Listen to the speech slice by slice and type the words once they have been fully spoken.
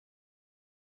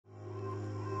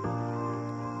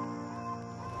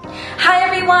Hi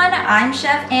everyone, I'm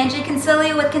Chef Angie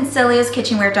Consiglio with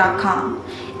Consiglioskitchenware.com.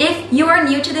 If you are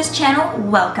new to this channel,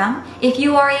 welcome. If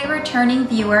you are a returning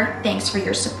viewer, thanks for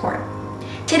your support.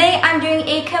 Today I'm doing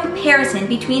a comparison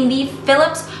between the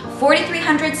Phillips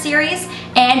 4300 series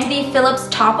and the Phillips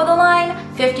top of the line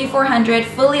 5400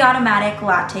 fully automatic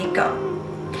Latte Go.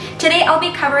 Today I'll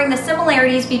be covering the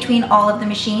similarities between all of the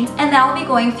machines, and then I'll be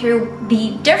going through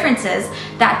the differences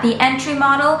that the entry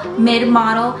model, mid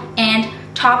model, and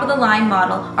top of the line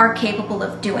model are capable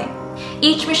of doing.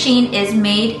 Each machine is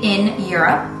made in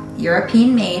Europe,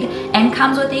 European made, and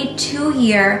comes with a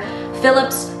 2-year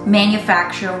Phillips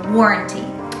manufacturer warranty.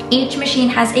 Each machine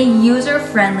has a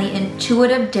user-friendly,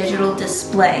 intuitive digital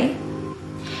display.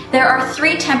 There are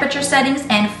 3 temperature settings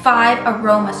and 5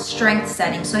 aroma strength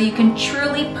settings, so you can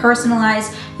truly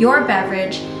personalize your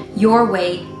beverage your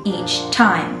way each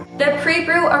time. The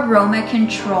pre-brew aroma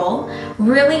control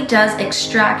really does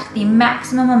extract the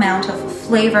maximum amount of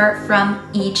flavor from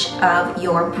each of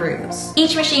your brews.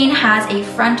 Each machine has a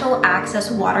frontal access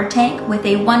water tank with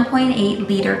a 1.8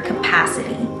 liter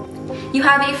capacity. You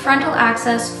have a frontal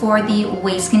access for the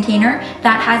waste container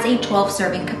that has a 12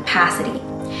 serving capacity.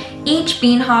 Each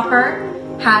bean hopper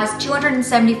has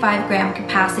 275 gram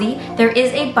capacity. There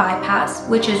is a bypass,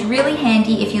 which is really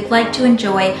handy if you'd like to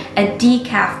enjoy a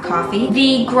decaf coffee.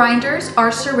 The grinders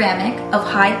are ceramic of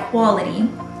high quality.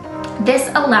 This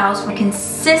allows for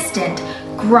consistent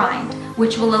grind,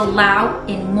 which will allow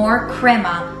in more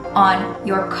crema on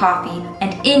your coffee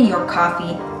and in your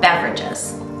coffee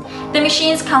beverages. The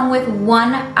machines come with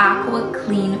one Aqua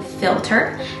Clean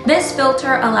filter. This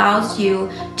filter allows you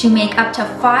to make up to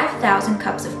 5,000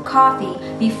 cups of coffee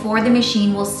before the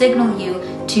machine will signal you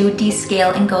to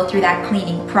descale and go through that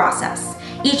cleaning process.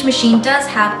 Each machine does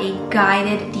have a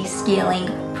guided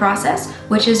descaling process,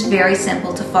 which is very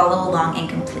simple to follow along and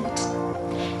complete.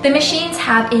 The machines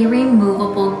have a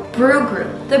removable brew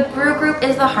group. The brew group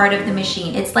is the heart of the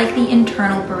machine. It's like the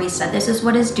internal barista. This is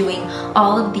what is doing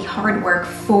all of the hard work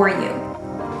for you.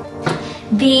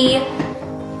 The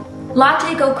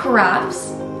Latte Go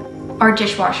carafes are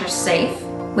dishwasher safe,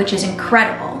 which is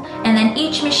incredible. And then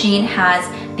each machine has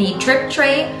the drip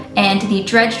tray and the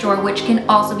dredge drawer, which can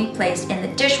also be placed in the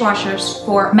dishwashers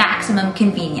for maximum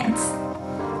convenience.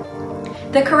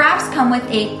 The carafes come with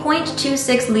a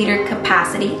 0.26 liter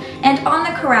capacity, and on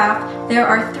the carafe there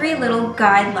are 3 little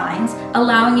guidelines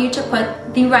allowing you to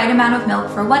put the right amount of milk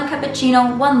for 1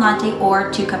 cappuccino, 1 latte, or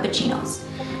 2 cappuccinos.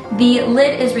 The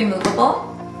lid is removable,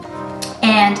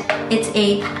 and it's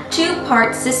a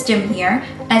 2-part system here.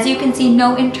 As you can see,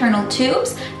 no internal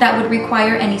tubes that would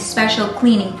require any special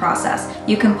cleaning process.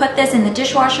 You can put this in the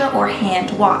dishwasher or hand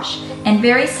wash, and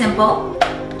very simple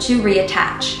to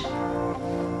reattach.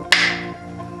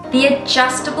 The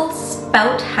adjustable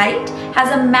spout height has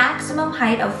a maximum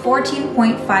height of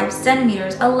 14.5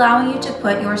 centimeters, allowing you to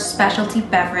put your specialty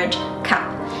beverage cup.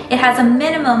 It has a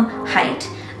minimum height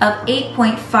of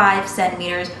 8.5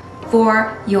 centimeters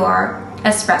for your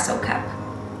espresso cup.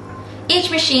 Each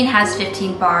machine has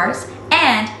 15 bars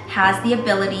and has the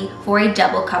ability for a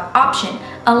double cup option,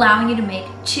 allowing you to make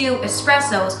 2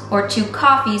 espressos or 2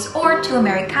 coffees or 2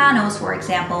 Americanos, for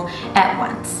example, at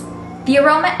once. The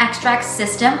aroma extract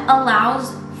system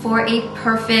allows for a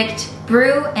perfect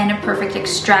brew and a perfect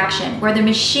extraction, where the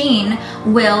machine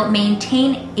will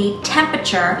maintain a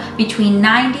temperature between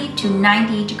 90 to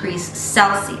 98 degrees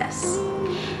Celsius.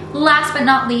 Last but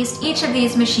not least, each of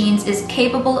these machines is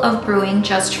capable of brewing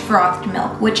just frothed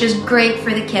milk, which is great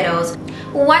for the kiddos.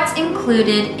 What's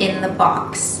included in the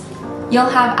box? You'll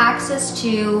have access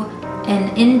to an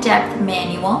in-depth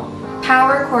manual,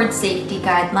 power cord safety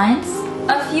guidelines,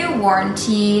 a few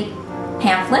warranty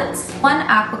pamphlets, 1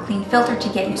 Aqua Clean filter to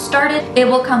get you started. It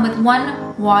will come with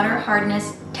 1 water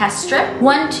hardness test strip,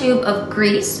 1 tube of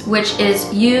grease, which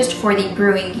is used for the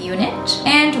brewing unit,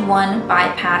 and 1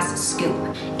 bypass scoop.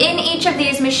 In each of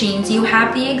these machines, you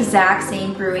have the exact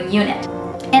same brewing unit.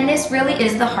 And this really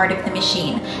is the heart of the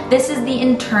machine. This is the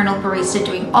internal barista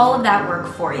doing all of that work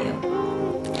for you.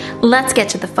 Let's get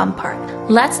to the fun part.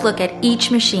 Let's look at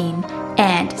each machine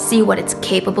and see what it's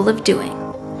capable of doing.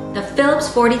 The Phillips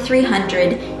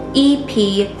 4300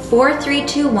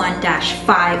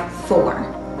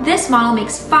 EP4321-54. This model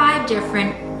makes 5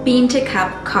 different bean to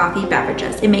cup coffee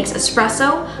beverages. It makes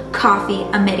espresso, coffee,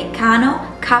 americano,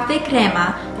 cafe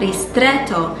crema,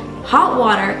 ristretto, hot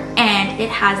water, and it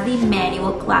has the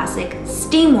manual classic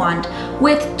steam wand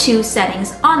with 2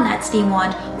 settings on that steam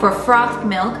wand for frothed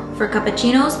milk, for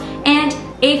cappuccinos, and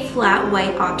a flat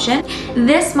white option.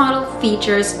 This model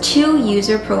features 2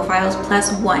 user profiles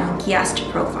plus 1 guest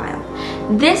profile.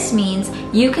 This means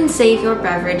you can save your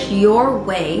beverage your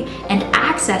way and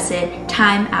access access it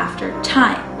time after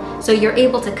time. So you're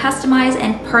able to customize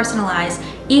and personalize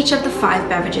each of the 5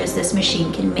 beverages this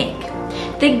machine can make.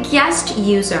 The guest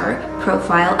user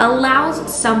profile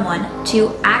allows someone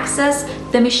to access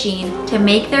the machine to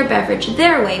make their beverage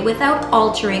their way without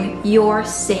altering your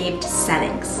saved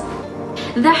settings.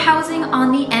 The housing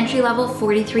on the entry-level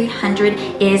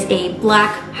 4300 is a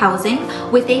black housing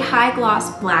with a high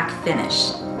gloss black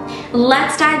finish.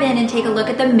 Let's dive in and take a look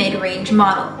at the mid-range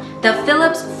model, the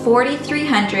Phillips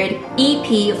 4300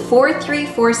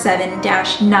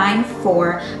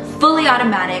 EP4347-94 fully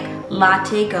automatic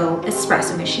Latte Go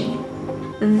espresso machine.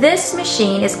 This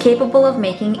machine is capable of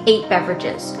making 8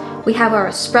 beverages. We have our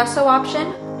espresso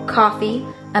option, coffee,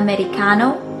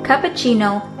 americano,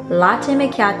 cappuccino, latte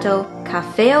macchiato,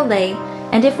 cafe au lait,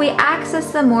 and if we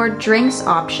access the more drinks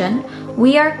option,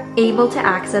 we are able to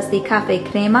access the cafe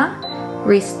crema,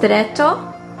 ristretto,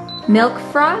 milk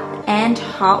froth, and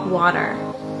hot water.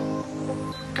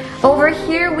 Over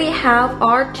here we have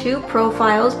our 2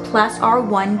 profiles plus our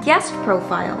 1 guest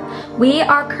profile. We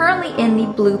are currently in the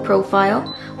blue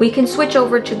profile. We can switch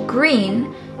over to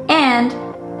green, and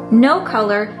no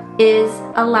color is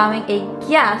allowing a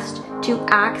guest to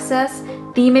access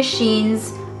the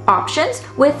machine's options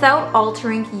without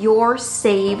altering your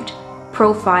saved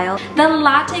profile. The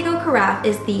Latte Go carafe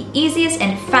is the easiest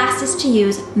and fastest to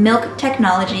use milk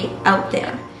technology out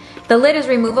there. The lid is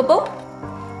removable,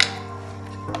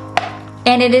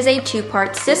 and it is a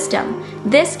 2-part system.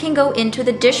 This can go into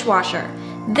the dishwasher.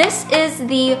 This is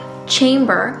the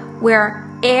chamber where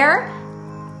air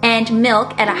and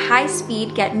milk at a high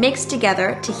speed get mixed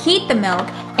together to heat the milk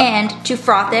and to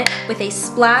froth it with a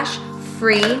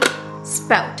splash-free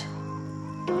spout.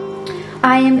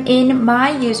 I am in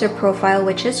my user profile,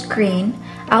 which is green.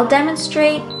 I'll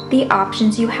demonstrate the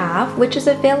options you have, which is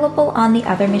available on the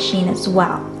other machine as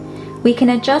well. We can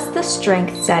adjust the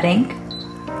strength setting.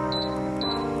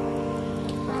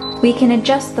 We can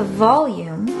adjust the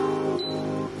volume,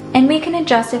 and we can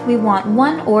adjust if we want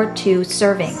 1 or 2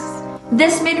 servings.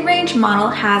 This mid-range model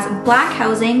has black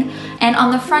housing and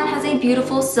on the front has a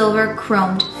beautiful silver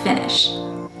chromed finish.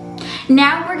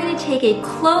 Now we're going to take a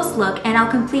close look and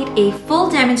I'll complete a full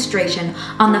demonstration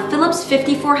on the Phillips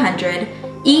 5400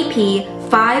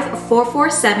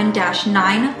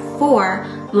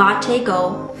 EP5447-94 Latte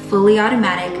Go fully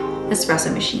automatic espresso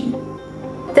machine.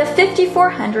 The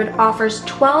 5400 offers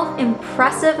 12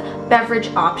 impressive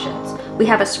beverage options. We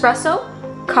have espresso,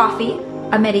 coffee,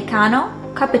 americano,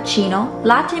 cappuccino,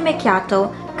 latte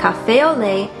macchiato, cafe au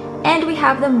lait, and we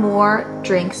have the more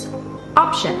drinks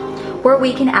option, where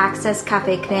we can access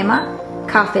cafe crema,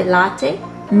 cafe latte,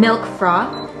 milk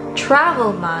froth,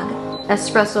 travel mug,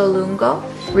 espresso lungo,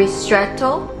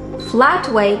 ristretto, flat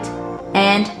white,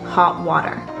 and hot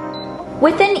water.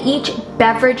 Within each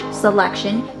beverage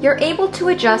selection, you're able to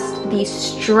adjust the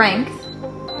strength,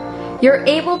 you're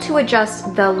able to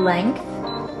adjust the length,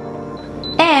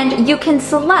 and you can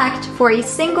select for a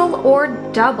single or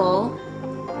double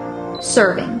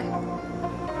serving.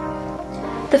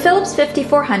 The Phillips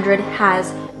 5400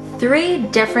 has 3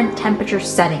 different temperature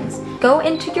settings. Go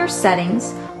into your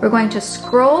settings, we're going to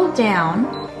scroll down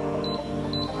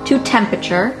to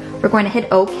temperature, we're going to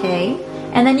hit OK,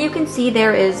 and then you can see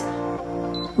there is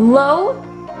low,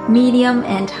 medium,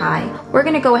 and high. We're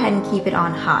going to go ahead and keep it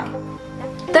on high.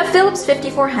 The Phillips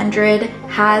 5400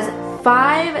 has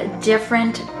 5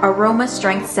 different aroma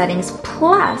strength settings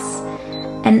plus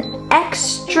an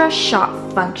extra shot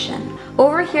function.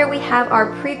 Over here we have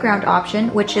our pre-ground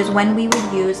option, which is when we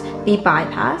would use the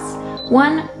bypass.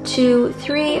 1, 2,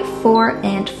 3, 4,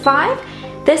 and 5.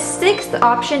 The 6th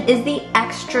option is the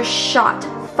extra shot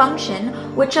function,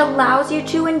 which allows you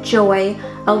to enjoy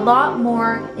a lot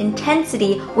more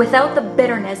intensity without the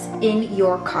bitterness in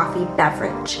your coffee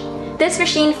beverage. This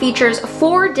machine features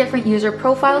 4 different user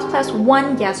profiles plus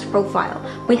 1 guest profile.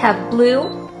 We have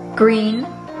blue, green,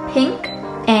 pink,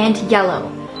 and yellow.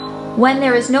 When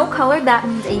there is no color, that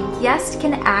means a guest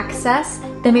can access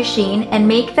the machine and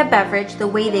make the beverage the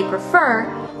way they prefer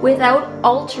without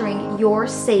altering your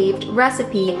saved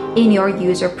recipe in your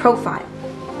user profile.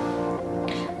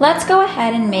 Let's go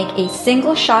ahead and make a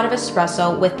single shot of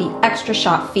espresso with the extra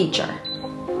shot feature.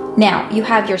 Now, you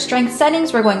have your strength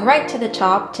settings. We're going right to the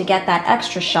top to get that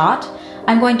extra shot.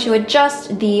 I'm going to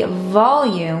adjust the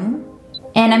volume,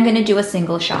 and I'm going to do a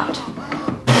single shot.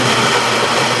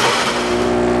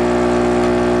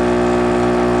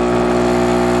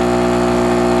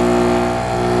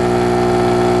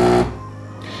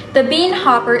 The bean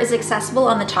hopper is accessible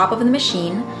on the top of the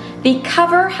machine. The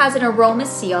cover has an aroma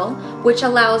seal, which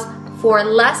allows for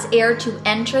less air to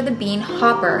enter the bean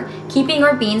hopper, keeping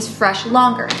our beans fresh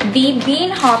longer. The bean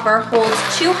hopper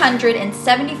holds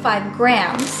 275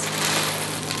 grams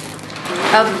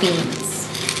of beans.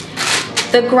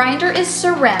 The grinder is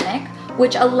ceramic,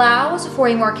 which allows for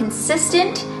a more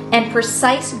consistent and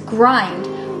precise grind,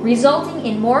 resulting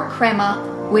in more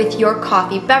crema with your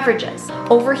coffee beverages.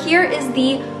 Over here is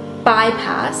the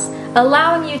bypass,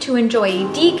 allowing you to enjoy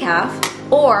a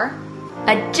decaf or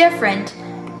a different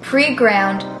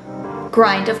pre-ground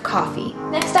grind of coffee.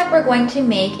 Next up, we're going to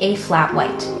make a flat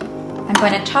white. I'm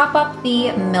going to top up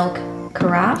the milk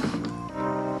carafe,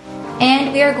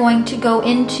 and we are going to go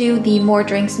into the more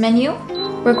drinks menu.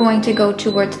 We're going to go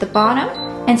towards the bottom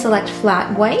and select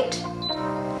flat white.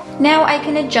 Now I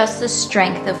can adjust the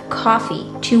strength of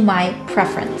coffee to my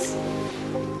preference.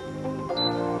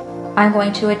 I'm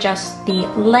going to adjust the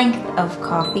length of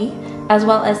coffee as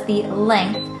well as the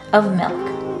length of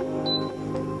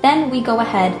milk. Then we go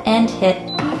ahead and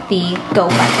hit the go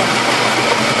button.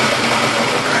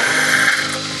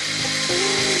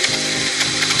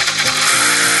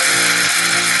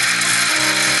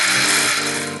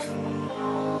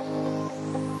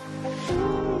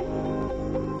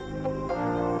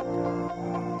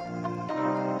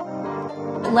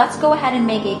 Let's go ahead and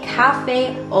make a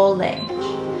cafe au lait.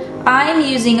 I'm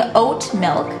using oat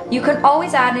milk. You can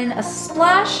always add in a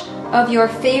splash of your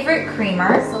favorite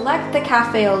creamer. Select the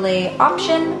cafe au lait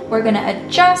option. We're gonna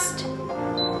adjust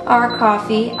our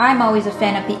coffee. I'm always a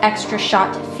fan of the extra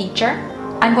shot feature.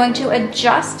 I'm going to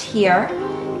adjust here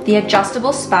the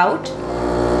adjustable spout.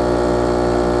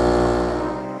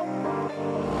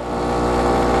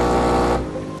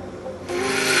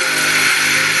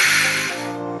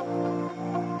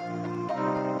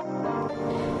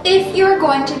 If you're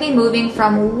going to be moving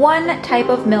from one type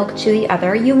of milk to the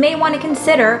other, you may want to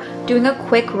consider doing a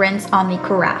quick rinse on the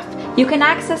carafe. You can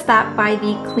access that by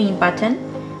the clean button,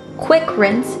 quick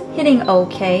rinse, hitting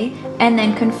OK, and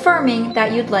then confirming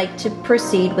that you'd like to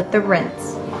proceed with the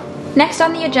rinse. Next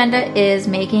on the agenda is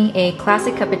making a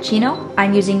classic cappuccino.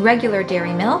 I'm using regular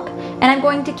dairy milk, and I'm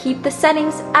going to keep the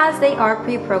settings as they are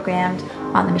pre-programmed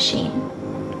on the machine.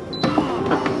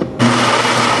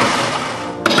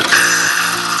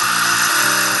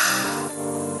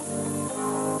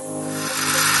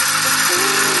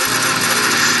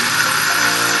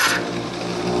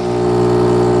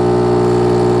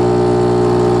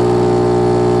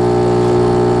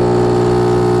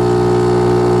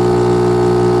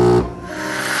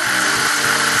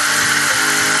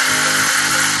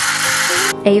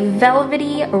 A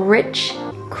velvety, rich,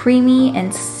 creamy,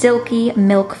 and silky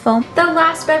milk foam. The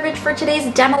last beverage for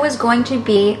today's demo is going to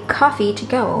be coffee to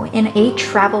go in a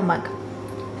travel mug.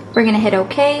 We're gonna hit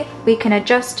OK. We can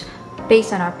adjust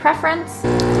based on our preference.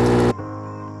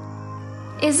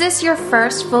 Is this your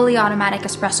first fully automatic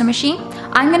espresso machine?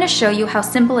 I'm gonna show you how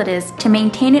simple it is to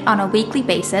maintain it on a weekly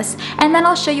basis, and then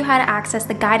I'll show you how to access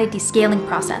the guided descaling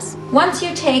process. Once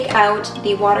you take out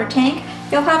the water tank,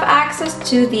 you'll have access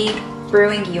to the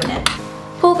brewing unit.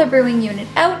 Pull the brewing unit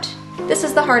out. This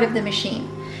is the heart of the machine.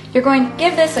 You're going to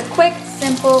give this a quick,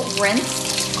 simple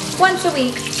rinse once a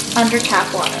week under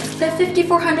tap water. The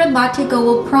 5400 Latte Go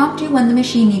will prompt you when the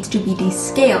machine needs to be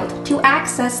descaled. To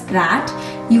access that,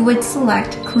 you would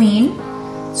select Clean,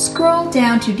 scroll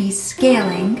down to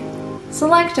Descaling,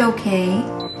 select OK,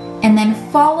 and then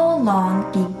follow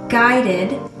along the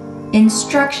guided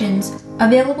instructions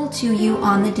available to you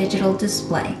on the digital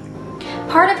display.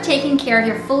 Part of taking care of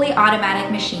your fully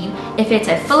automatic machine, if it's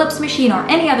a Phillips machine or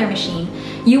any other machine,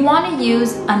 you want to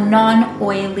use a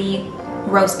non-oily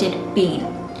roasted bean.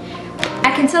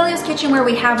 At Consiglio's Kitchenware,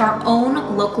 we have our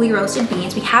own locally roasted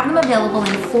beans. We have them available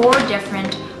in 4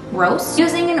 different roasts.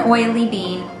 Using an oily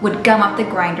bean would gum up the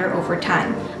grinder over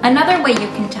time. Another way you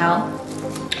can tell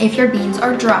if your beans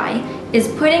are dry is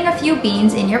putting a few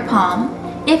beans in your palm.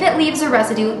 If it leaves a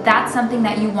residue, that's something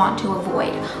that you want to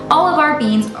avoid. All of our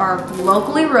beans are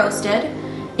locally roasted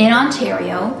in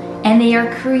Ontario, and they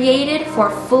are created for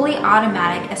fully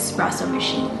automatic espresso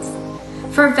machines.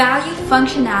 For value,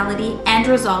 functionality, and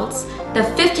results, the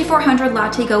 5400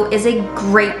 Latte Go is a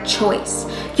great choice.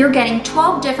 You're getting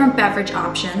 12 different beverage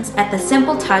options at the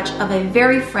simple touch of a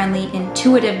very friendly,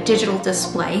 intuitive digital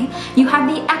display. You have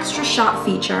the extra shot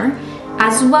feature,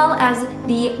 as well as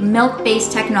the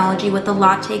milk-based technology with the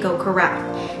Latte Go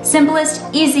carafe. Simplest,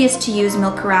 easiest to use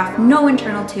milk carafe, no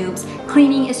internal tubes,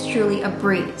 cleaning is truly a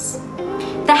breeze.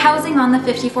 The housing on the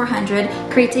 5400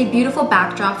 creates a beautiful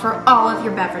backdrop for all of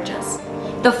your beverages.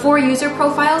 The 4 user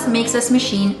profiles makes this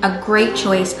machine a great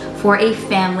choice for a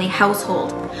family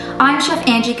household. I'm Chef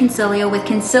Angie Consiglio with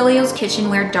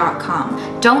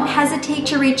Consiglioskitchenware.com. Don't hesitate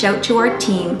to reach out to our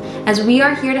team as we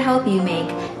are here to help you make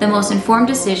the most informed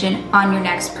decision on your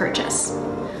next purchase.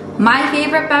 My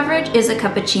favorite beverage is a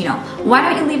cappuccino. Why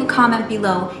don't you leave a comment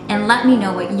below and let me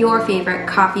know what your favorite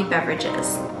coffee beverage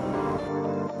is.